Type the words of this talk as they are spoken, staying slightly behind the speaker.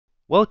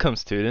Welcome,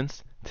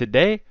 students.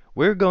 Today,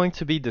 we're going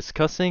to be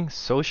discussing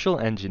social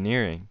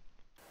engineering.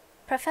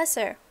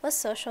 Professor, what's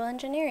social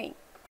engineering?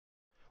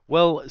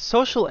 Well,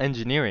 social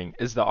engineering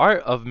is the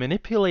art of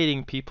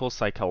manipulating people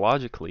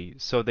psychologically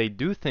so they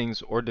do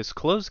things or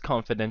disclose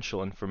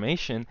confidential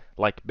information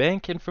like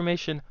bank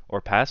information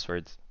or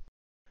passwords.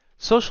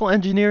 Social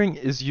engineering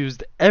is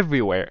used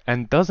everywhere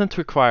and doesn't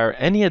require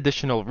any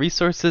additional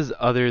resources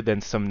other than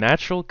some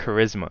natural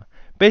charisma.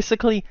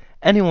 Basically,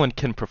 anyone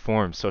can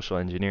perform social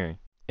engineering.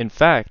 In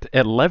fact,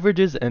 it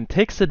leverages and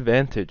takes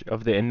advantage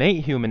of the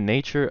innate human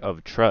nature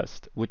of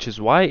trust, which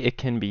is why it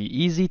can be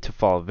easy to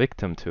fall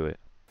victim to it.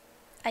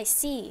 I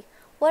see.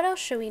 What else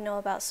should we know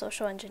about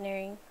social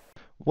engineering?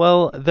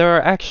 Well, there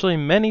are actually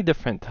many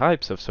different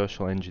types of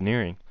social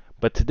engineering,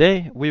 but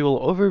today we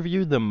will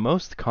overview the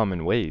most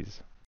common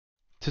ways.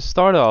 To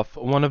start off,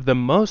 one of the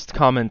most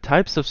common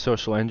types of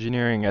social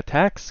engineering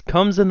attacks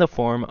comes in the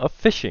form of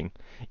phishing.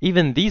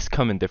 Even these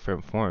come in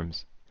different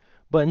forms.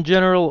 But in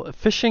general,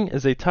 phishing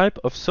is a type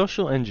of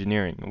social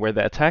engineering where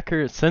the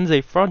attacker sends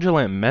a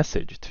fraudulent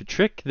message to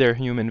trick their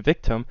human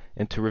victim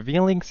into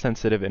revealing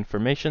sensitive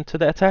information to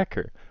the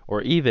attacker,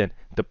 or even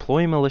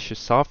deploy malicious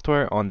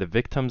software on the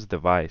victim's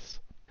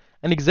device.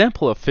 An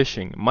example of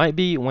phishing might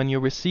be when you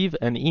receive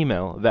an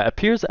email that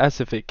appears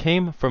as if it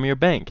came from your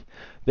bank.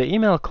 The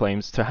email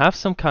claims to have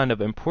some kind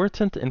of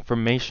important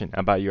information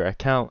about your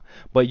account,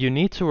 but you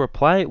need to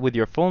reply with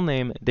your full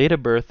name, date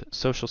of birth,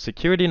 social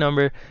security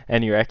number,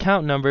 and your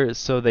account number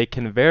so they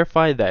can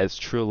verify that it's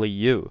truly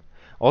you.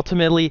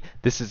 Ultimately,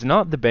 this is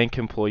not the bank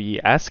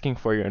employee asking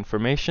for your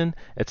information,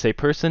 it's a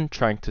person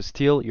trying to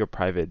steal your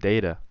private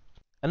data.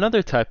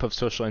 Another type of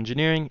social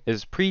engineering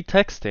is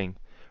pretexting.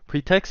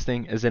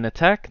 Pretexting is an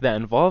attack that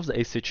involves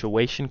a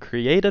situation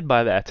created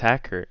by the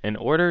attacker in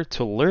order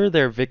to lure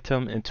their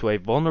victim into a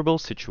vulnerable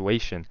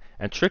situation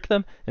and trick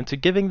them into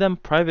giving them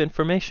private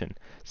information.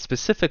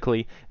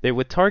 Specifically, they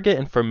would target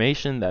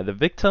information that the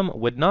victim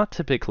would not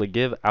typically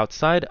give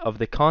outside of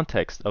the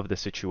context of the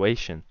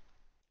situation.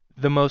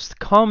 The most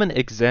common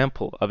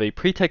example of a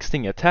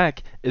pretexting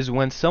attack is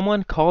when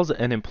someone calls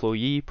an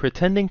employee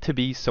pretending to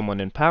be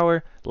someone in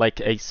power, like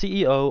a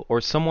CEO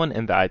or someone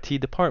in the IT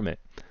department.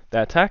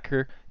 The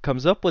attacker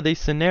comes up with a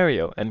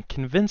scenario and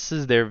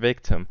convinces their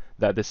victim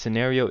that the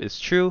scenario is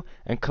true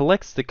and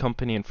collects the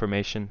company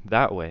information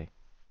that way.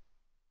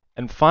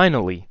 And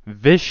finally,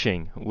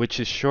 vishing, which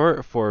is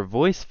short for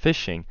voice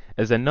phishing,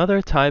 is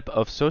another type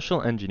of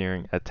social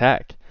engineering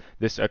attack.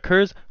 This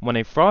occurs when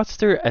a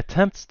fraudster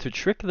attempts to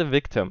trick the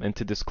victim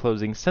into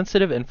disclosing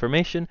sensitive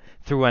information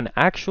through an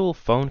actual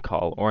phone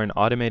call or an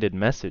automated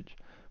message.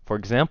 For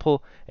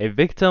example, a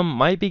victim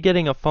might be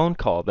getting a phone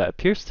call that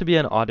appears to be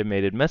an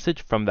automated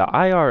message from the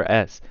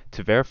IRS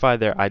to verify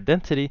their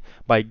identity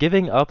by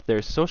giving up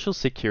their social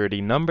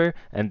security number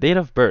and date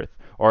of birth,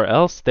 or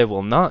else they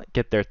will not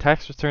get their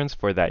tax returns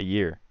for that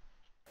year.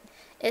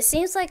 It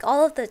seems like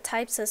all of the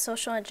types of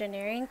social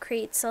engineering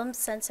create some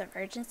sense of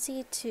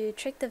urgency to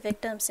trick the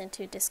victims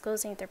into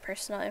disclosing their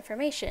personal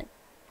information.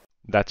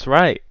 That's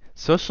right.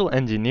 Social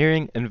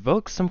engineering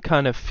invokes some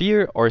kind of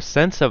fear or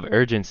sense of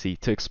urgency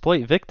to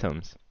exploit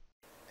victims.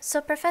 So,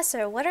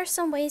 Professor, what are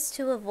some ways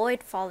to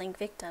avoid falling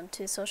victim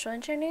to social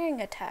engineering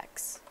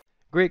attacks?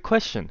 Great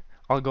question.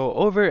 I'll go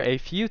over a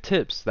few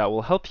tips that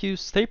will help you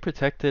stay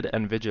protected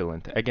and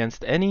vigilant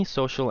against any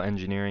social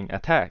engineering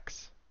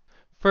attacks.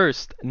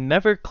 First,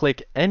 never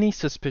click any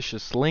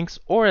suspicious links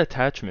or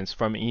attachments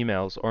from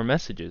emails or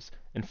messages.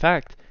 In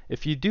fact,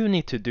 if you do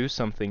need to do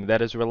something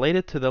that is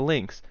related to the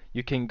links,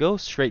 you can go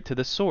straight to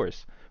the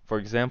source. For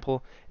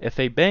example, if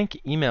a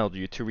bank emailed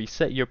you to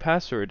reset your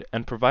password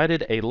and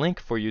provided a link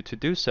for you to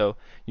do so,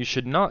 you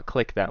should not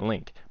click that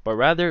link, but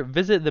rather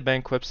visit the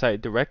bank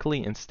website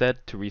directly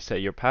instead to reset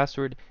your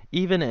password,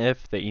 even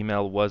if the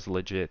email was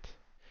legit.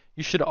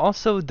 You should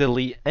also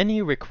delete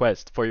any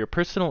request for your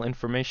personal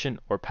information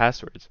or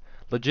passwords.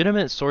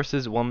 Legitimate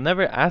sources will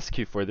never ask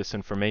you for this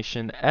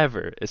information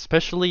ever,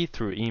 especially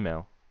through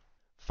email.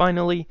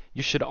 Finally,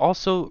 you should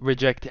also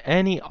reject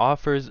any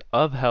offers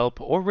of help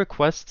or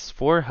requests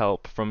for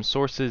help from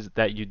sources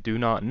that you do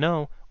not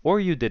know or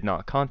you did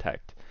not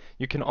contact.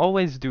 You can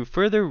always do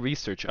further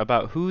research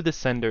about who the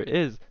sender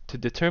is to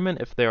determine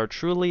if they are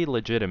truly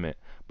legitimate,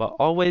 but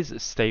always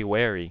stay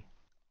wary.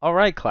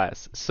 Alright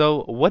class,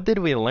 so what did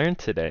we learn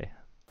today?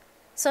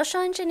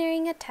 Social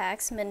engineering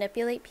attacks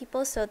manipulate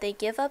people so they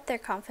give up their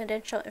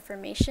confidential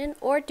information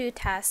or do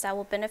tasks that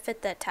will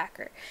benefit the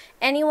attacker.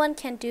 Anyone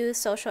can do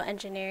social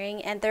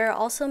engineering, and there are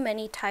also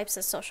many types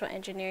of social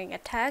engineering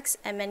attacks,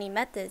 and many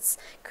methods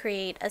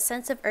create a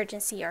sense of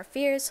urgency or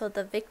fear so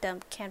the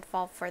victim can't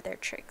fall for their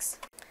tricks.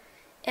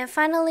 And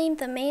finally,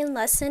 the main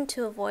lesson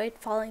to avoid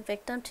falling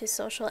victim to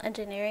social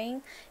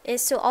engineering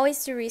is to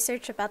always do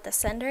research about the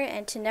sender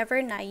and to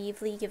never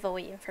naively give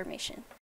away information.